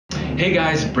Hey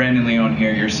guys, Brandon Leon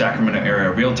here, your Sacramento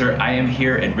area realtor. I am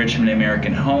here at Richmond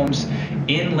American Homes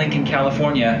in Lincoln,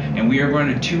 California, and we are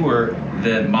going to tour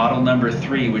the model number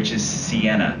 3, which is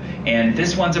Sienna. And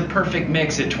this one's a perfect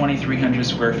mix at 2,300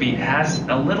 square feet. It has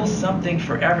a little something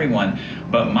for everyone,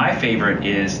 but my favorite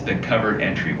is the covered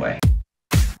entryway.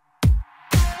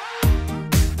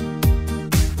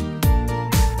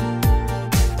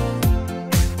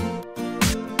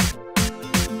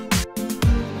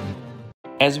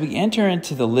 As we enter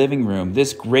into the living room,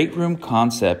 this great room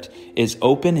concept is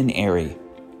open and airy.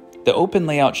 The open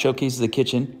layout showcases the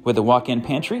kitchen with a walk-in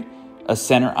pantry, a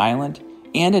center island,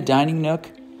 and a dining nook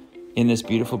in this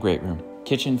beautiful great room.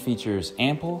 Kitchen features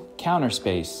ample counter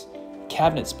space,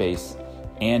 cabinet space,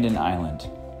 and an island.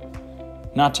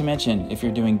 Not to mention, if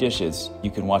you're doing dishes, you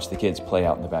can watch the kids play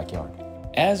out in the backyard.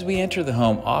 As we enter the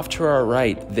home, off to our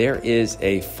right, there is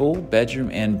a full bedroom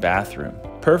and bathroom.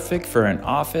 Perfect for an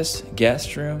office,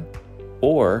 guest room,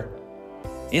 or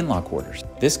in-law quarters.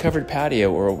 This covered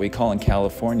patio, or what we call in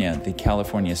California, the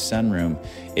California sunroom,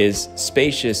 is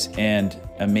spacious and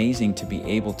amazing to be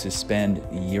able to spend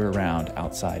year-round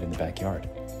outside in the backyard.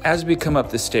 As we come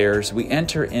up the stairs, we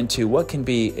enter into what can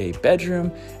be a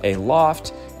bedroom, a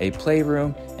loft, a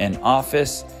playroom, an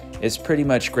office. It's pretty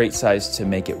much great size to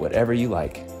make it whatever you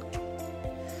like.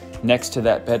 Next to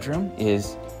that bedroom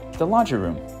is the laundry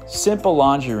room. Simple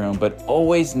laundry room, but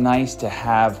always nice to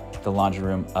have the laundry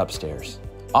room upstairs.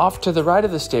 Off to the right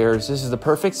of the stairs, this is the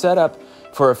perfect setup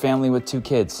for a family with 2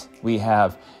 kids. We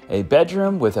have a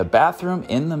bedroom with a bathroom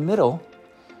in the middle,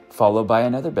 followed by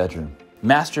another bedroom.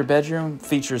 Master bedroom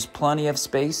features plenty of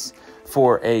space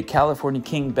for a California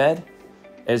king bed,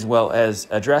 as well as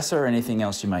a dresser or anything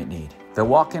else you might need. The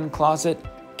walk-in closet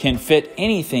can fit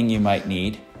anything you might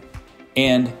need,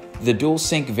 and the dual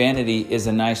sink vanity is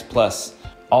a nice plus.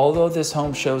 Although this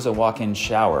home shows a walk-in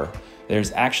shower,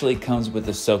 there's actually comes with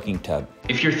a soaking tub.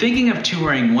 If you're thinking of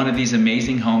touring one of these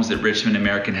amazing homes that Richmond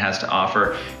American has to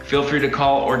offer, feel free to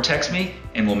call or text me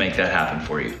and we'll make that happen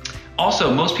for you.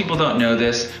 Also, most people don't know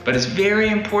this, but it's very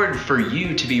important for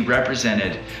you to be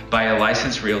represented by a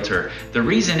licensed realtor. The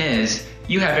reason is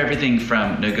you have everything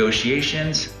from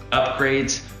negotiations,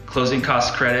 upgrades, closing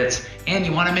cost credits, and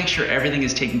you want to make sure everything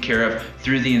is taken care of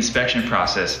through the inspection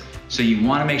process. So you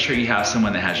want to make sure you have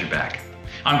someone that has your back.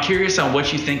 I'm curious on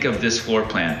what you think of this floor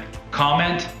plan.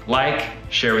 Comment, like,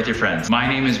 share with your friends. My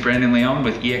name is Brandon Leon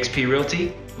with eXp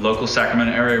Realty, local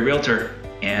Sacramento area realtor,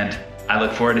 and I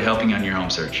look forward to helping you on your home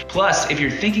search. Plus, if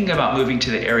you're thinking about moving to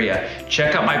the area,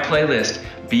 check out my playlist,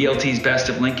 BLT's Best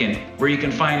of Lincoln, where you can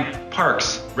find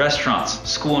parks, restaurants,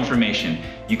 school information.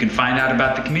 You can find out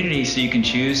about the community so you can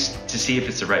choose to see if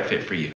it's the right fit for you.